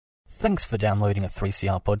Thanks for downloading a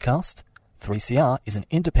 3CR podcast. 3CR is an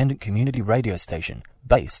independent community radio station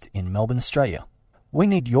based in Melbourne, Australia. We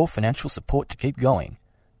need your financial support to keep going.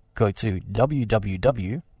 Go to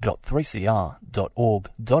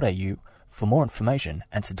www.3cr.org.au for more information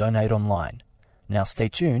and to donate online. Now stay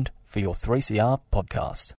tuned for your 3CR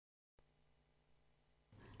podcast.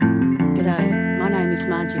 G'day, my name is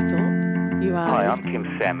Margie Thorpe. Hi, I'm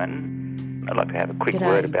Kim Salmon. I'd like to have a quick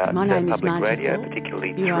word about public radio,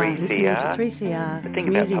 particularly 3CR. 3CR. The thing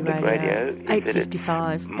about public radio is that it's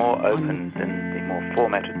 855 more open than the more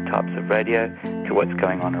formatted types of radio to what's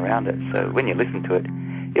going on around it. So when you listen to it,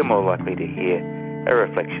 you're more likely to hear a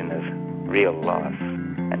reflection of real life.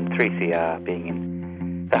 And 3CR, being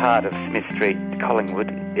in the heart of Smith Street, Collingwood,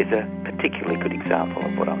 is a particularly good example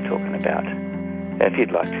of what I'm talking about. If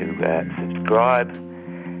you'd like to subscribe,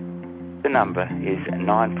 the number is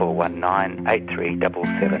 9419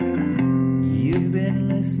 8377. You've been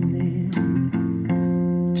listening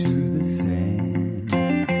to the sand.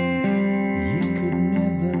 You could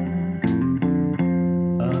never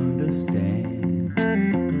understand.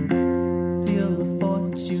 Feel the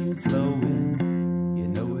fortune flowing. You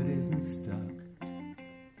know it isn't stuck.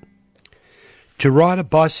 To ride a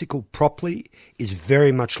bicycle properly is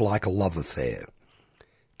very much like a love affair.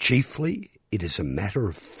 Chiefly, it is a matter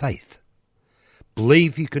of faith.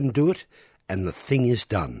 Believe you can do it, and the thing is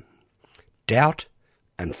done. Doubt,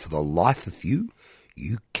 and for the life of you,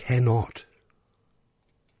 you cannot.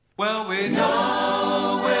 Well, we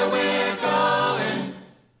know where we're going,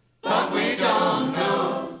 but we don't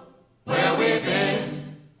know where we've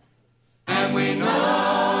been. And we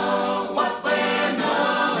know what we're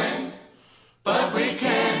knowing, but we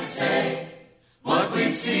can't say what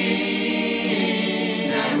we've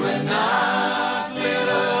seen. And we're not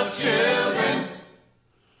little children,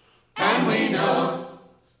 and we know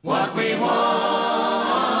what we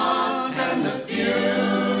want, and the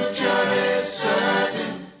future is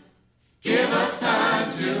certain. Give us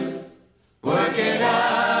time to work it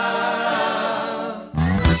out.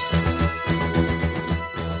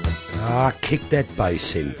 Kick that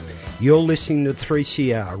bass in. You're listening to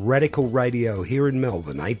 3CR Radical Radio here in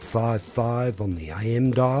Melbourne, 855 on the AM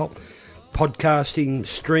dial, podcasting,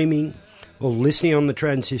 streaming, or listening on the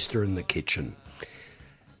transistor in the kitchen.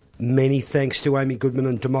 Many thanks to Amy Goodman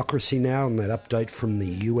and Democracy Now! On that update from the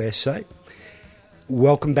USA.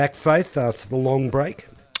 Welcome back, Faith, after the long break.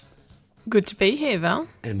 Good to be here, Val.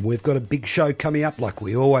 And we've got a big show coming up, like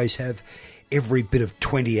we always have, every bit of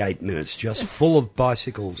 28 minutes, just full of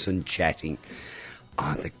bicycles and chatting.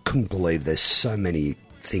 I couldn't believe there's so many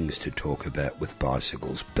things to talk about with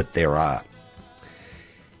bicycles, but there are.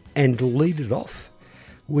 And to lead it off,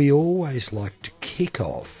 we always like to kick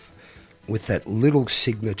off with that little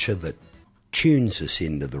signature that tunes us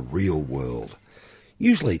into the real world.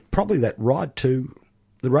 Usually, probably that ride to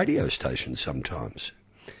the radio station sometimes.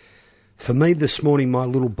 For me this morning, my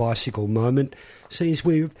little bicycle moment sees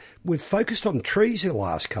we've focused on trees the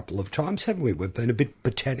last couple of times, haven't we? We've been a bit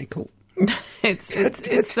botanical. It's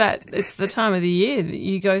the time of the year that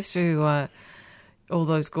you go through all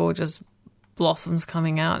those gorgeous blossoms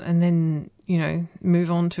coming out, and then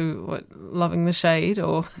move on to loving the shade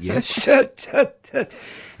or yes.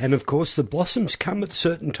 And of course the blossoms come at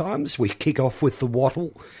certain times. We kick off with the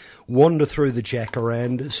wattle, wander through the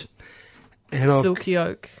jacarandas, and silky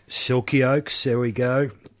oaks. There we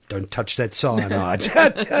go. Don't touch that cyanide.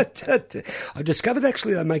 I discovered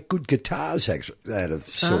actually they make good guitars out of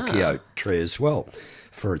silky oak tree as well,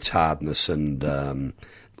 for its hardness and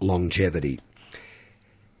longevity.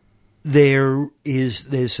 I've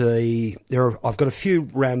got a few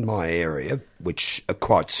around my area which are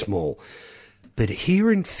quite small, but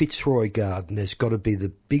here in Fitzroy Garden there's got to be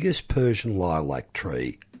the biggest Persian lilac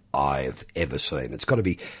tree I've ever seen. It's got to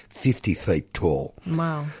be 50 feet tall.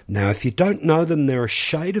 Wow. Now, if you don't know them, they're a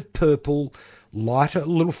shade of purple, lighter,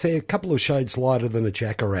 a couple of shades lighter than a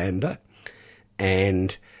jacaranda,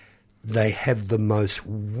 and they have the most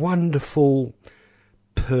wonderful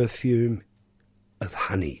perfume of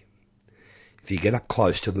honey. If you get up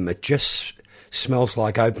close to them, it just smells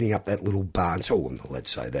like opening up that little barn,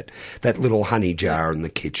 let's say that little honey jar in the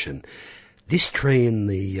kitchen. This tree in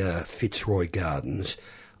the Fitzroy Gardens,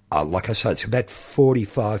 like I say, it's about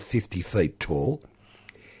 45, 50 feet tall,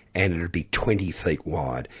 and it'd be 20 feet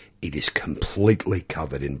wide. It is completely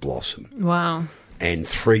covered in blossom. Wow. And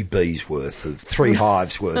 3 hives worth of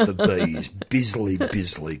bees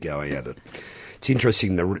busily going at it. It's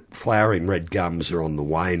interesting, the flowering red gums are on the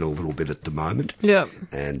wane a little bit at the moment. Yep.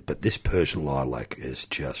 But this Persian lilac is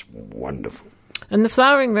just wonderful. And the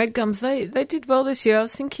flowering red gums, they did well this year. I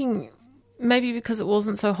was thinking maybe because it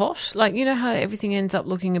wasn't so hot. Like, you know how everything ends up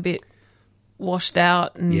looking a bit washed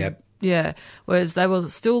out? And, Yep. Yeah. Whereas they were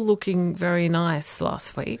still looking very nice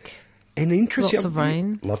last week. And interesting. Lots of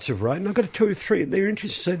rain. Lots of rain. I've got 2 or 3. They're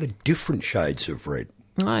interested to see the different shades of red.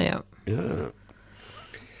 Oh, yeah. Yeah.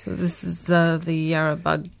 So this is the Yarra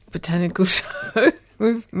Bug Botanical Show.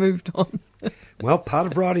 We've moved on. Well, part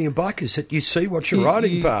of riding a bike is that you see what you're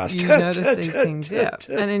riding past. You notice these things, yeah,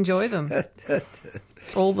 and enjoy them.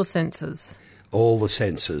 All the senses. All the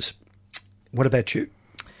senses. What about you?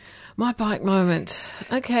 My bike moment.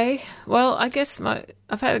 Okay. Well, I guess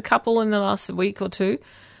I've had a couple in the last week or two,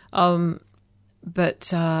 but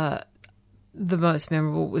the most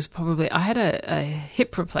memorable was probably I had a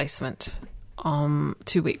hip replacement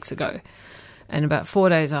 2 weeks ago, and about 4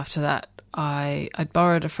 days after that, I'd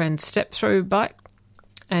borrowed a friend's step-through bike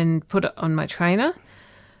and put it on my trainer.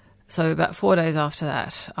 So about 4 days after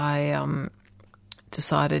that, I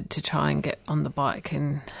decided to try and get on the bike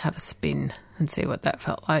and have a spin and see what that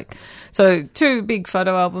felt like. So 2 big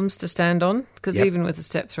photo albums to stand on, because even with the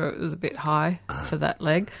step-through, it was a bit high for that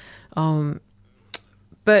leg.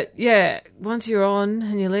 But, yeah, once you're on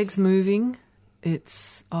and your leg's moving, it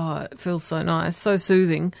feels so nice, so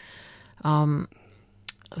soothing.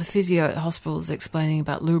 The physio at the hospital is explaining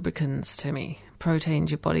about lubricants to me,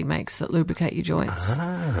 proteins your body makes that lubricate your joints.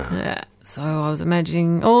 Yeah, so I was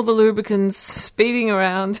imagining all the lubricants speeding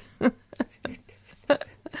around.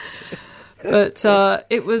 But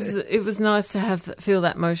it was nice to feel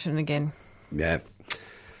that motion again. Yeah.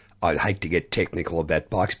 I'd hate to get technical about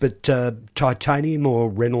bikes, but titanium or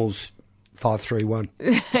Reynolds 531?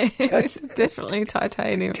 It's definitely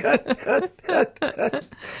titanium.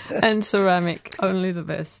 And ceramic, only the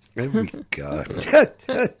best. There we go.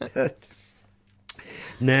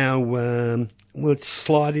 Now, let's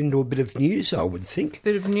slide into a bit of news, I would think.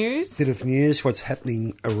 Bit of news? What's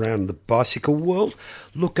happening around the bicycle world.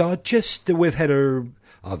 Look, we've had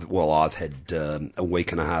I've had a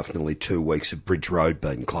week and a half, nearly 2 weeks of Bridge Road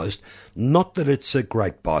being closed. Not that it's a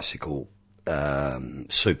great bicycle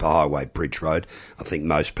superhighway, Bridge Road. I think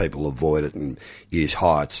most people avoid it and use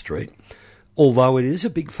Hyatt Street. Although it is a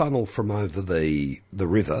big funnel from over the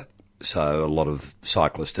river, so a lot of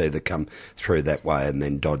cyclists either come through that way and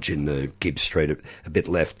then dodge into Gibbs Street a bit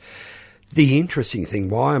left. The interesting thing,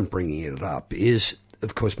 why I'm bringing it up, is,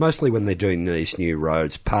 of course, mostly when they're doing these new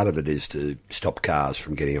roads, part of it is to stop cars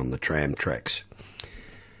from getting on the tram tracks.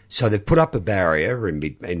 So they've put up a barrier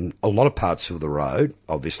in a lot of parts of the road.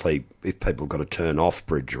 Obviously, if people got to turn off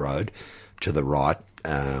Bridge Road to the right,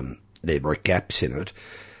 there are gaps in it.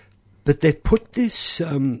 But they've put this,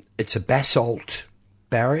 it's a basalt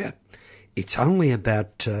barrier. It's only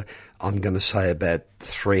about, I'm going to say about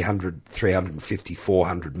 350,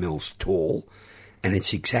 400 mils tall, and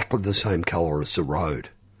it's exactly the same colour as the road.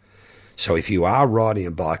 So if you are riding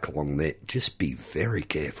a bike along there, just be very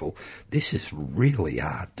careful. This is really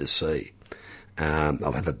hard to see.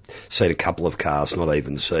 I've seen a couple of cars not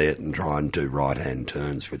even see it and try and do right-hand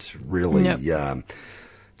turns, which really,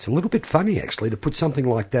 it's a little bit funny actually to put something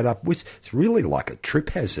like that up. It's really like a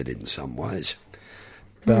trip hazard in some ways.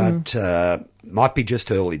 But might be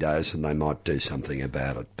just early days and they might do something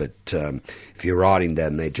about it. But if you're riding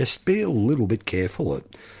down there, just be a little bit careful.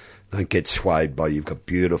 Don't get swayed by you've got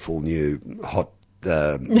beautiful new hot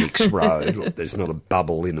mixed road. There's not a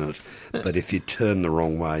bubble in it. But if you turn the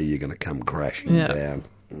wrong way, you're going to come crashing down.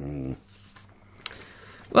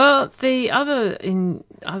 Well, the other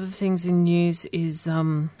things in news is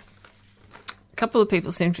a couple of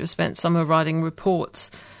people seem to have spent summer writing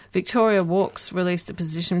reports. Victoria Walks released a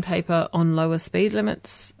position paper on lower speed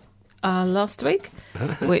limits last week,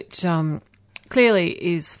 which clearly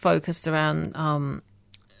is focused around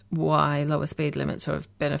why lower speed limits are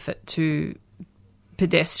of benefit to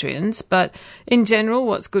pedestrians. But in general,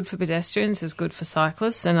 what's good for pedestrians is good for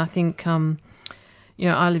cyclists. And I think, I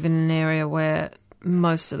live in an area where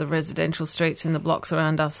most of the residential streets in the blocks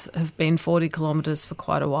around us have been 40 kilometres for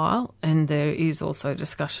quite a while. And there is also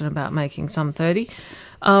discussion about making some 30.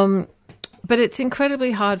 But it's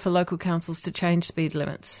incredibly hard for local councils to change speed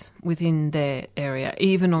limits within their area,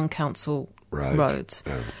 even on council roads.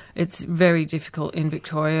 It's very difficult in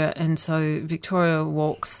Victoria, and so Victoria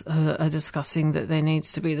Walks are discussing that there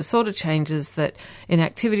needs to be the sort of changes that in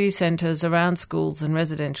activity centres around schools and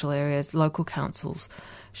residential areas, local councils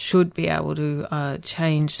should be able to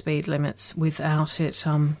change speed limits without it.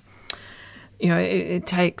 It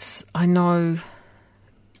takes, I know,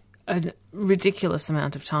 a ridiculous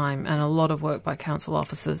amount of time and a lot of work by council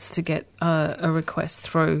officers to get a request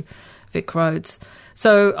through Vic roads.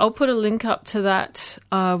 So I'll put a link up to that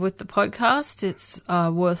with the podcast. It's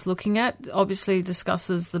worth looking at. Obviously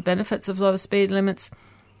discusses the benefits of lower speed limits.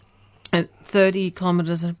 At 30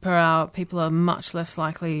 kilometres per hour, people are much less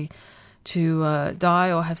likely to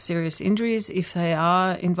die or have serious injuries if they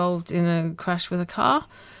are involved in a crash with a car.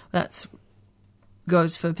 That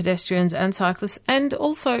goes for pedestrians and cyclists, and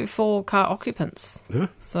also for car occupants. Yeah.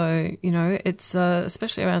 So, it's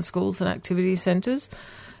especially around schools and activity centres,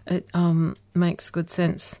 it makes good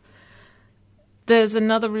sense. There's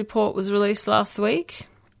another report was released last week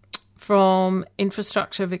from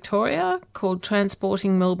Infrastructure Victoria called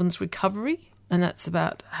Transporting Melbourne's Recovery, and that's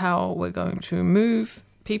about how we're going to move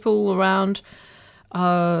people around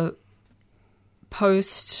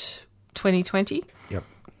post-2020. Yep.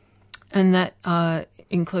 And that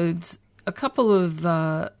includes a couple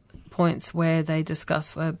of points where they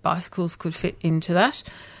discuss where bicycles could fit into that.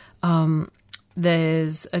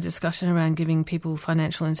 There's a discussion around giving people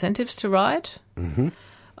financial incentives to ride. Mm-hmm.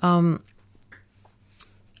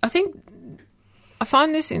 I think I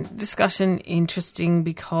find this discussion interesting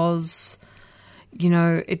because,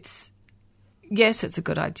 it's a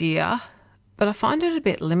good idea, but I find it a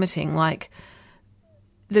bit limiting. Like,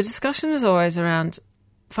 the discussion is always around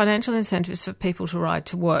financial incentives for people to ride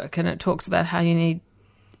to work, and it talks about how you need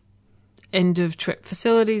end-of-trip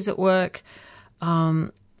facilities at work,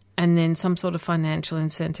 and then some sort of financial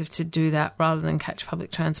incentive to do that rather than catch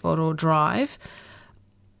public transport or drive.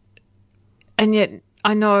 And yet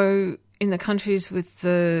I know in the countries with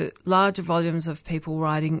the larger volumes of people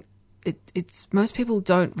riding, it's most people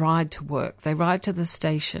don't ride to work. They ride to the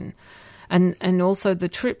station. And also the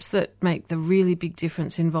trips that make the really big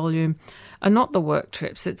difference in volume are not the work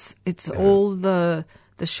trips. It's all the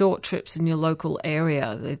short trips in your local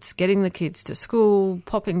area. It's getting the kids to school,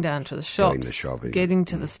 popping down to the shops, Doing the shopping. getting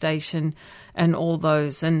to the station, and all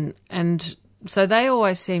those. And so they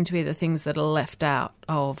always seem to be the things that are left out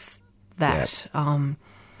of that. Yep.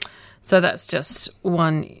 So that's just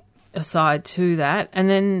one aside to that. And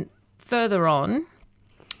then further on,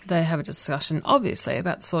 they have a discussion, obviously,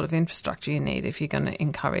 about the sort of infrastructure you need if you're going to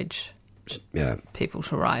encourage people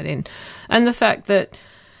to ride in. And the fact that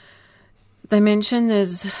they mention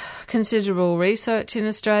there's considerable research in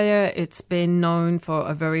Australia. It's been known for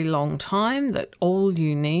a very long time that all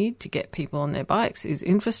you need to get people on their bikes is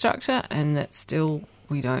infrastructure, and that still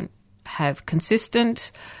we don't have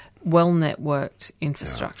consistent, well-networked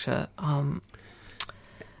infrastructure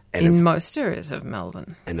in most areas of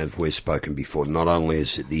Melbourne. And as we've spoken before, not only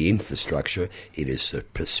is it the infrastructure, it is the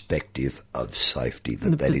perspective of safety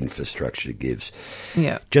that infrastructure gives.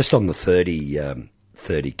 Yeah. Just on the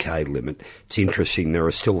 30K limit, it's interesting, there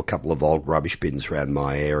are still a couple of old rubbish bins around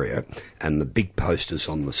my area, and the big posters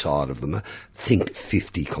on the side of them are, think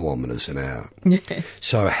 50 kilometres an hour. Yeah.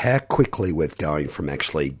 So how quickly we're going from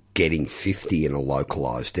actually getting 50 in a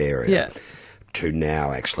localised area to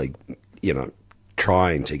now actually,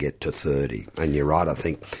 trying to get to 30. And you're right, I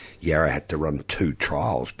think Yarra had to run 2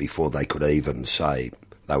 trials before they could even say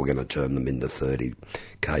they were going to turn them into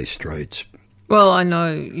 30K streets. Well, I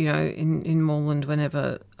know, in Moreland,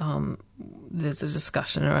 whenever there's a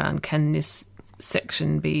discussion around can this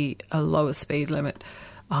section be a lower speed limit,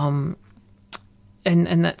 and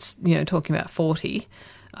that's, talking about 40,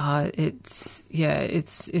 it's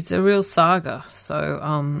a real saga.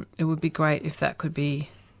 So it would be great if that could be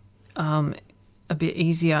a bit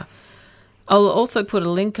easier. I'll also put a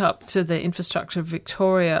link up to the Infrastructure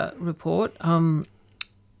Victoria report.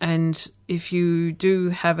 And if you do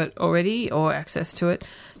have it already or access to it,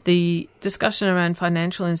 the discussion around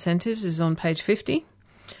financial incentives is on page 50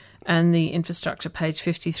 and the infrastructure page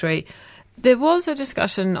 53. There was a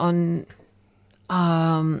discussion on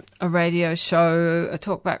a radio show, a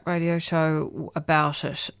talkback radio show about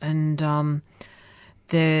it, and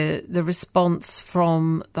the response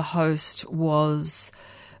from the host was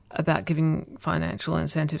about giving financial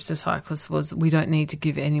incentives to cyclists was, we don't need to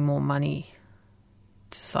give any more money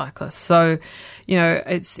to cyclists. So,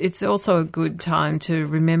 it's also a good time to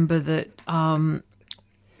remember that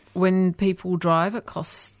when people drive, it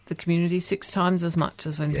costs the community 6 times as much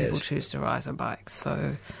as when people choose to ride a bike.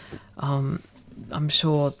 So I'm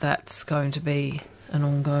sure that's going to be an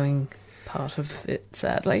ongoing part of it,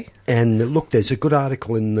 sadly. And look, there's a good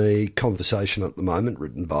article in the Conversation at the moment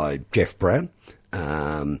written by Jeff Brown,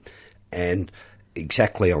 and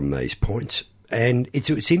exactly on these points. And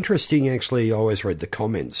it's interesting, actually. I always read the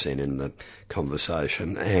comments in the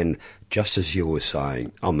Conversation, and just as you were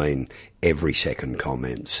saying, I mean, every second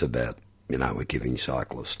comment's about, we're giving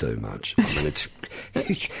cyclists too much. I mean, it's,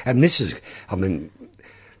 and this is, I'm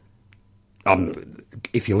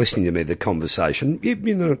if you're listening to me, the conversation, you're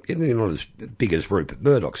not as big as Rupert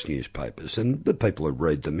Murdoch's newspapers, and the people who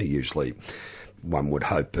read them are usually, one would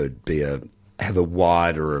hope, have a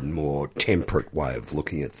wider and more temperate way of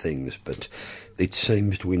looking at things, but it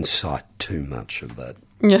seems to incite too much of that.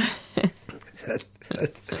 Yeah.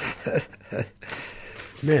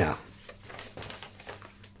 Now.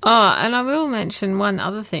 Oh, and I will mention one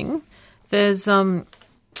other thing. There's a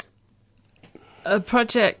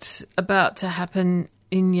project about to happen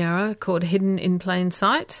in Yarra called Hidden in Plain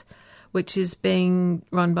Sight, which is being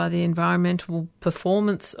run by the Environmental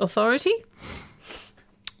Performance Authority,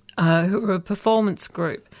 who are a performance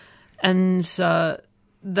group. And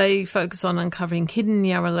they focus on uncovering hidden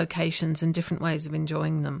Yarra locations and different ways of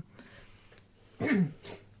enjoying them.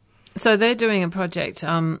 So they're doing a project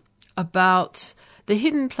about the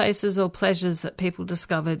hidden places or pleasures that people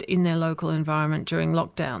discovered in their local environment during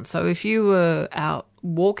lockdown. So if you were out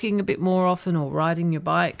walking a bit more often or riding your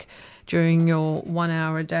bike during your 1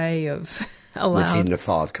 hour a day of allowed... Within the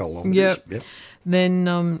 5 kilometres. Yep.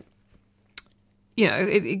 Then,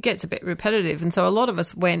 it gets a bit repetitive. And so a lot of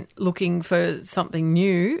us went looking for something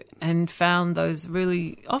new and found those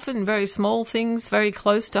really often very small things very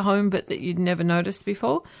close to home but that you'd never noticed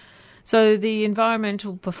before. So the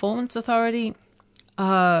Environmental Performance Authority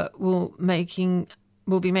will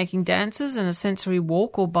be making dances and a sensory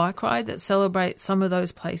walk or bike ride that celebrates some of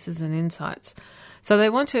those places and insights. So they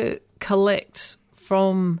want to collect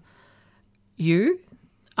from you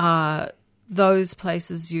those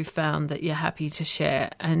places you found that you're happy to share.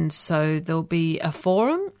 And so there'll be a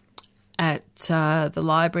forum at the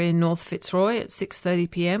library in North Fitzroy at 6:30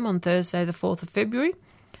 p.m. on Thursday the 4th of February.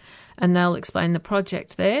 And they'll explain the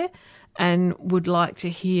project there and would like to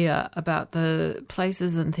hear about the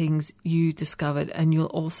places and things you discovered, and you'll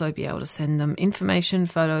also be able to send them information,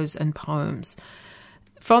 photos and poems.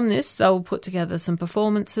 From this, they'll put together some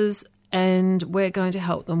performances, and we're going to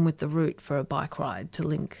help them with the route for a bike ride to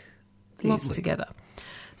link these together.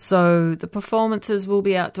 So the performances will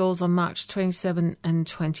be outdoors on March 27th and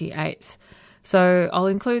 28th. So I'll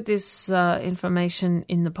include this information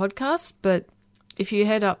in the podcast, but if you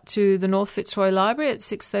head up to the North Fitzroy Library at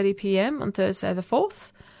 6:30 p.m. on Thursday the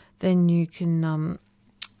 4th, then you can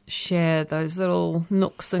share those little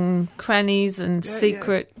nooks and crannies and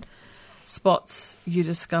secret spots you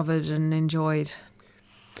discovered and enjoyed.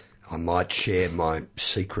 I might share my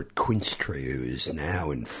secret quince tree, who is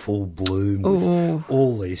now in full bloom with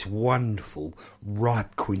all these wonderful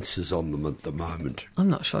ripe quinces on them at the moment. I'm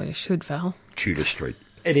not sure you should, Val. Tudor Street.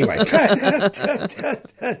 Anyway, and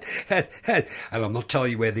I'm not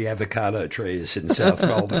telling you where the avocado tree is in South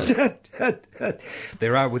Melbourne.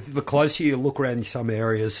 There are, with the closer you look around some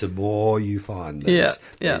areas, the more you find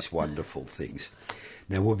these wonderful things.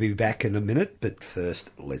 Now, we'll be back in a minute, but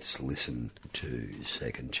first let's listen to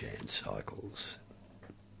Second Chance Cycles.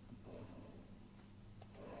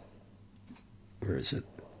 Where is it?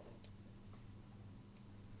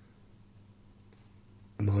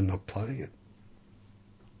 Am I not playing it?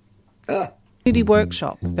 Community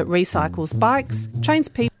workshop that recycles bikes, trains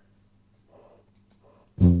people.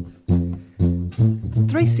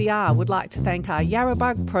 3CR would like to thank our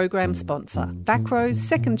Yarrabug program sponsor, Vacro's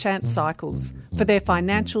Second Chance Cycles, for their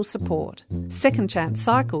financial support. Second Chance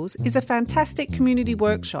Cycles is a fantastic community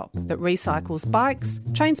workshop that recycles bikes,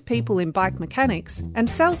 trains people in bike mechanics, and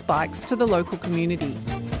sells bikes to the local community.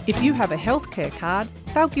 If you have a healthcare card,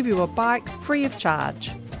 they'll give you a bike free of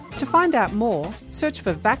charge. To find out more, search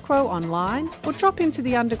for Vacro online or drop into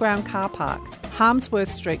the underground car park,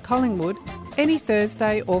 Harmsworth Street, Collingwood, any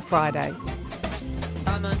Thursday or Friday.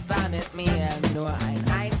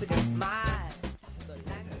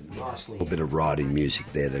 Nice little bit of riding music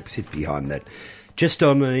there that sit behind that. Just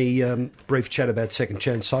on a brief chat about Second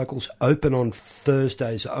Chance Cycles, open on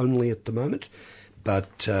Thursdays only at the moment,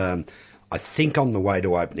 but I think on the way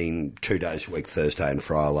to opening 2 days a week, Thursday and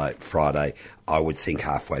Friday, I would think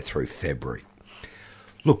halfway through February.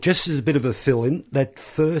 Look, just as a bit of a fill-in, that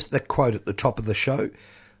quote at the top of the show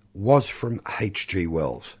was from H.G.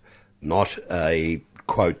 Wells, not a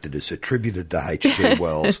quote that is attributed to H.G.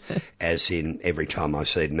 Wells, as in every time I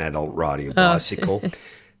see an adult riding a bicycle.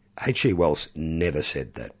 H.G. Wells never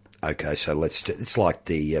said that. Okay, so it's like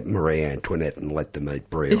the Marie Antoinette and let them eat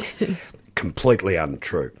brioche. Completely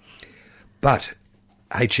untrue. But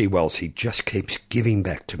H.G. Wells, he just keeps giving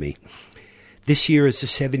back to me. This year is the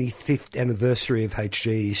 75th anniversary of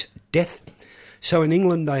H.G.'s death. So in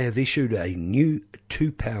England, they have issued a new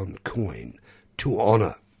 £2 coin to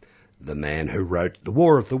honour the man who wrote The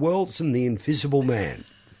War of the Worlds and The Invisible Man.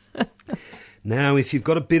 Now, if you've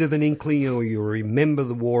got a bit of an inkling or you remember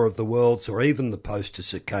The War of the Worlds or even the posters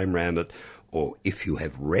that came round it, or if you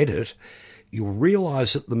have read it, you'll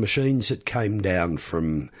realise that the machines that came down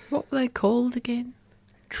from What were they called again?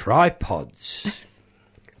 tripods.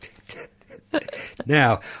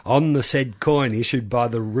 Now, on the said coin issued by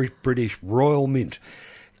the British Royal Mint,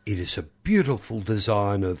 it is a beautiful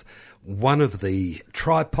design of one of the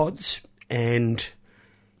tripods, and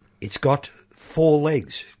it's got 4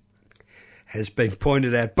 legs. Has been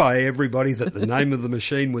pointed out by everybody that the name of the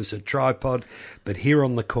machine was a tripod, but here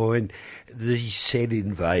on the coin, the said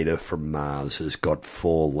invader from Mars has got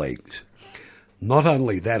 4 legs. Not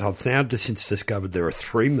only that, I've now since discovered there are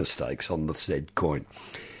 3 mistakes on the said coin.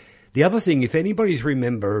 The other thing, if anybody's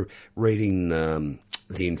remember reading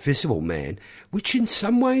The Invisible Man, which in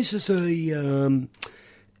some ways is an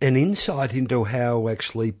insight into how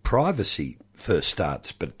actually privacy first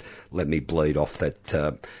starts, but let me bleed off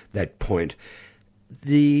that point.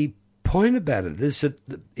 The point about it is that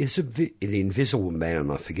the Invisible Man, and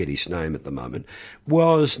I forget his name at the moment,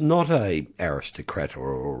 was not a aristocrat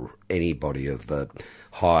or anybody of the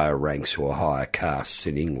higher ranks or higher castes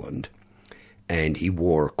in England, and he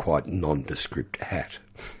wore a quite nondescript hat.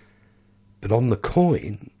 But on the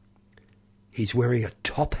coin, he's wearing a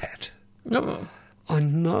top hat. Oh. I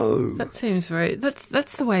know. That seems very...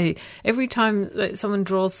 That's the way. Every time that someone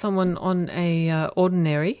draws someone on a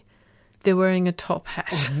ordinary, they're wearing a top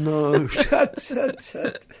hat. No.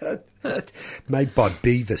 Made by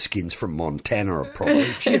beaver skins from Montana, probably.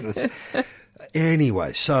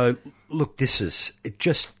 Anyway, so, look,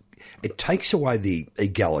 it takes away the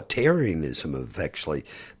egalitarianism of actually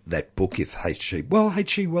that book. If H.G.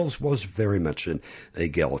 Wells was very much an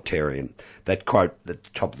egalitarian. That quote at the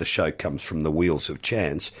top of the show comes from The Wheels of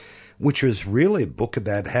Chance, which was really a book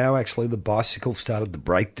about how actually the bicycle started to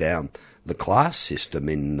break down the class system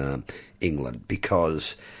in England,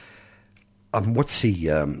 because what's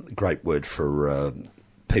the great word for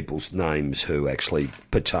people's names who actually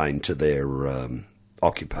pertain to their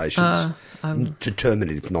occupations?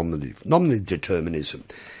 Determinative, nominative determinism.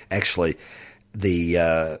 Actually,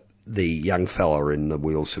 the young fella in The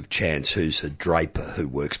Wheels of Chance, who's a draper who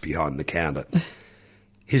works behind the counter,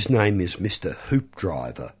 his name is Mr.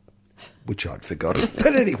 Hoopdriver, which I'd forgotten.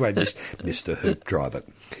 But anyway, Mr. Hoopdriver.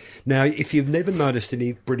 Now, if you've never noticed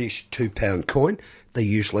any British £2 coin, they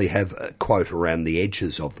usually have a quote around the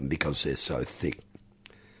edges of them because they're so thick.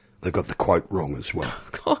 They got the quote wrong as well.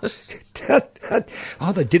 Gosh.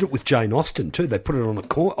 Oh, they did it with Jane Austen too. They put it on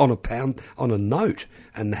a note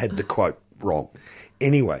and had the quote wrong.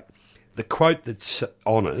 Anyway, the quote that's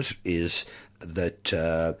on it is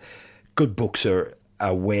that good books are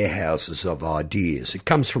warehouses of ideas. It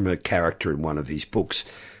comes from a character in one of his books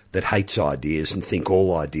that hates ideas and think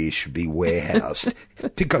all ideas should be warehoused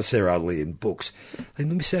because they're only in books. They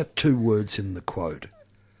miss out 2 words in the quote.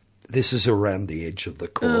 This is around the edge of the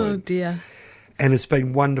coin. Oh, dear. And it's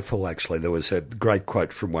been wonderful, actually. There was a great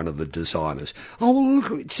quote from one of the designers. Oh, well,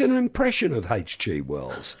 look, it's an impression of H.G.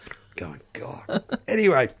 Wells. Going, God.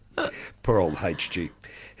 Anyway, poor old H.G.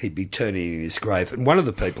 He'd be turning in his grave. And one of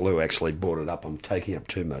the people who actually brought it up, I'm taking up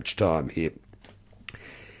too much time here,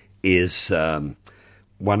 is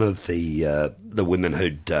one of the women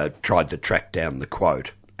who'd tried to track down the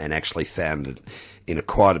quote and actually found it in a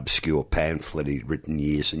quite obscure pamphlet he'd written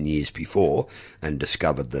years and years before, and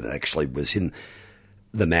discovered that it actually was in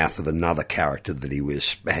the mouth of another character that he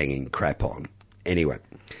was hanging crap on. Anyway,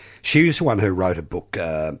 she was the one who wrote a book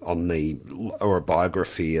or a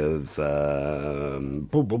biography of E.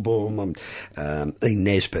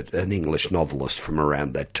 Nesbitt, an English novelist from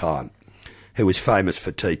around that time, who was famous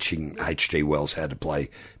for teaching H.G. Wells how to play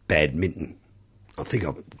badminton. I think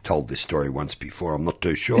I've told this story once before, I'm not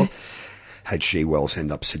too sure. H.G. Wells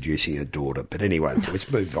ended up seducing her daughter. But anyway,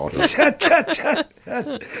 let's move on.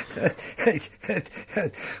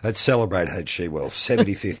 Let's celebrate H.G. Wells,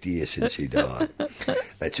 75th year since he died.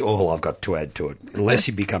 That's all I've got to add to it. Unless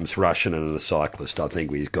he becomes Russian and a cyclist, I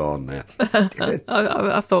think he's gone now.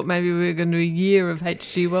 I thought maybe we were going to do a year of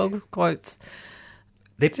H.G. Wells quotes.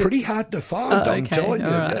 They're pretty hard to find, I'm telling you.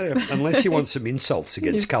 Right. Yeah. Unless you want some insults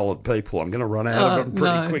against coloured people, I'm going to run out of them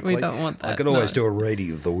pretty quickly. We don't want that. I could always do a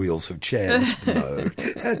reading of The Wheels of Chance. No.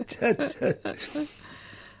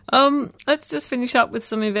 Let's just finish up with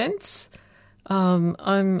some events.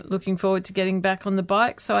 I'm looking forward to getting back on the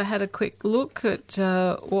bike, so I had a quick look at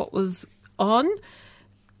what was on.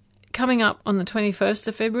 Coming up on the 21st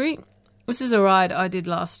of February, this is a ride I did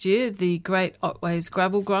last year, the Great Otways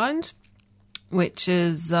Gravel Grind, which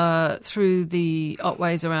is through the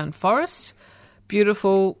Otways around Forest.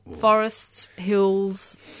 Beautiful forests,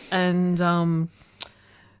 hills, and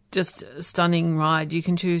just a stunning ride. You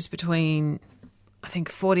can choose between I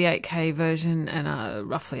think 48K version and a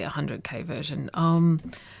roughly 100K version.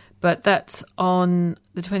 But that's on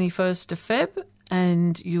the 21st of Feb,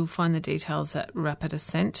 and you'll find the details at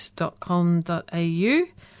rapidascent.com.au.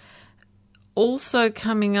 Also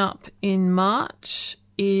coming up in March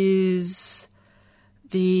is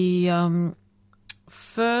the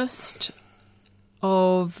first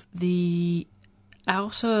of the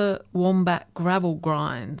Outer Wombat Gravel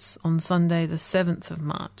Grinds on Sunday the 7th of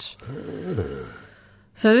March.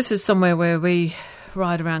 So this is somewhere where we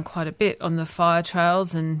ride around quite a bit on the fire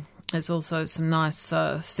trails, and there's also some nice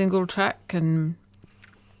single track and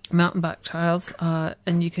mountain bike trails,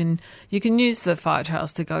 and you can use the fire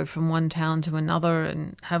trails to go from one town to another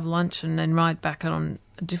and have lunch and then ride back on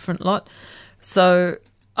a different lot. So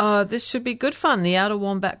this should be good fun. The Outer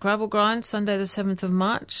Wombat Gravel Grind, Sunday the 7th of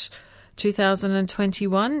March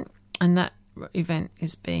 2021, and that event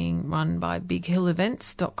is being run by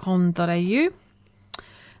bighillevents.com.au.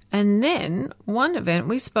 And then one event,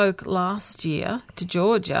 we spoke last year to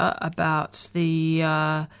Georgia about the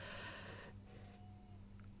I've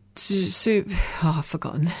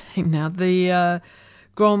forgotten the name now. The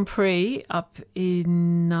Grand Prix up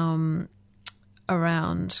in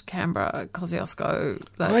around Canberra, Kosciuszko.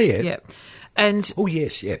 Yeah. And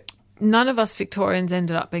yes, yeah. None of us Victorians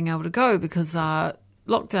ended up being able to go because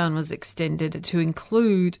lockdown was extended to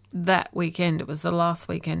include that weekend. It was the last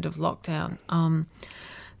weekend of lockdown.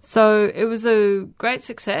 So it was a great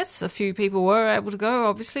success. A few people were able to go,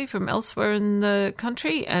 obviously, from elsewhere in the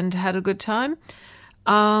country and had a good time.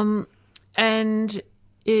 And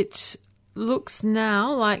it looks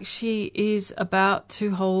now like she is about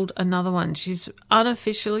to hold another one. She's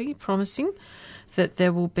unofficially promising that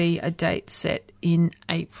there will be a date set in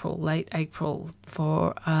April, late April,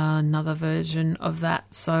 for another version of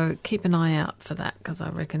that. So keep an eye out for that because I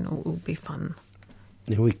reckon it will be fun.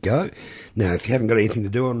 There we go. Now, if you haven't got anything to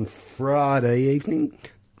do on Friday evening,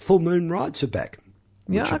 full moon rides are back,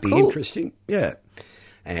 which would be interesting. Yeah.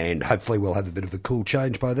 And hopefully we'll have a bit of a cool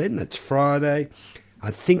change by then. That's Friday. I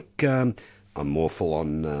think I'm more full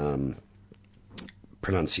on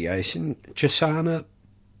pronunciation. Jacana,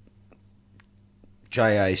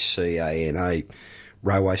 Jacana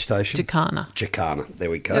railway station. Jacana, there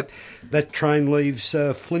we go. Yep. That train leaves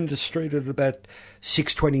Flinders Street at about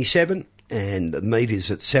 6:27, and the meet is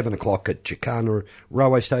at 7 o'clock at Jacana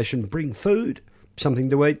railway station. Bring food, something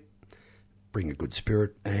to eat, bring a good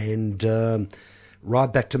spirit, and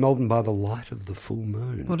ride back to Melbourne by the light of the full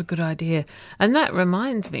moon. What a good idea. And that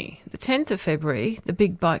reminds me, the 10th of February, the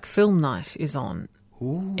Big Bike Film Night is on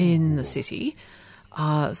in the city.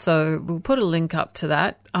 So we'll put a link up to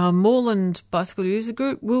that. Moreland Bicycle User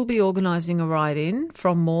Group will be organising a ride-in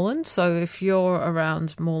from Moreland. So if you're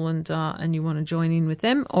around Moreland and you want to join in with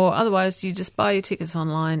them, or otherwise you just buy your tickets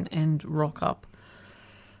online and rock up.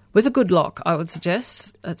 With a good lock, I would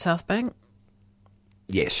suggest, at South Bank.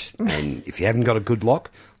 Yes, and if you haven't got a good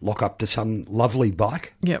lock up to some lovely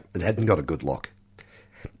bike that hasn't got a good lock.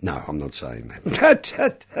 No, I'm not saying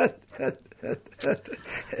that.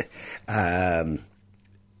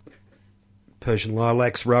 Persian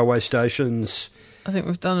Lilacs, railway stations. I think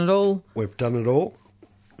we've done it all. We've done it all.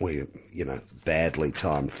 We, badly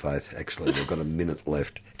timed, Faith. Actually, we've got a minute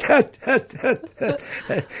left.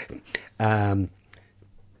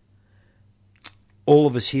 All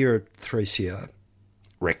of us here at 3CR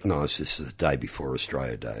recognise this is the day before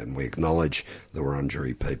Australia Day, and we acknowledge the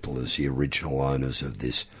Wurundjeri people as the original owners of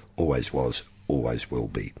this always was, always will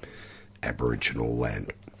be Aboriginal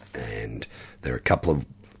land. And there are a couple of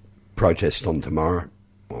protests on tomorrow.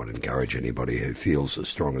 I would encourage anybody who feels as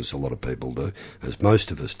strong as a lot of people do, as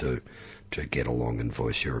most of us do, to get along and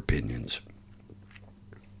voice your opinions.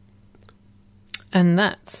 And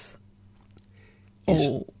that's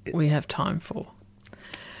all we have time for.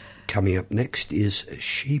 Coming up next is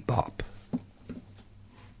She Bop.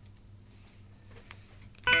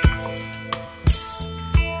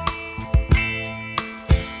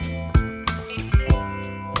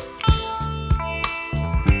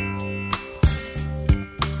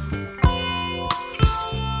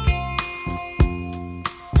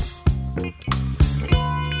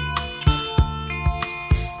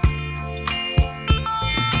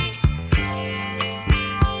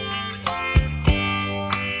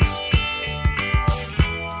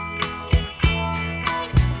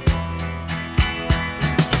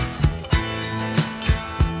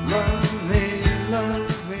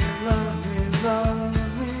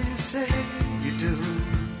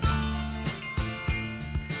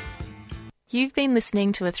 You've been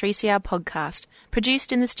listening to a 3CR podcast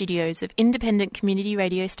produced in the studios of independent community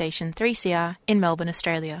radio station 3CR in Melbourne,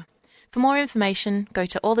 Australia. For more information, go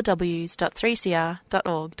to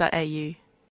allthews.3cr.org.au.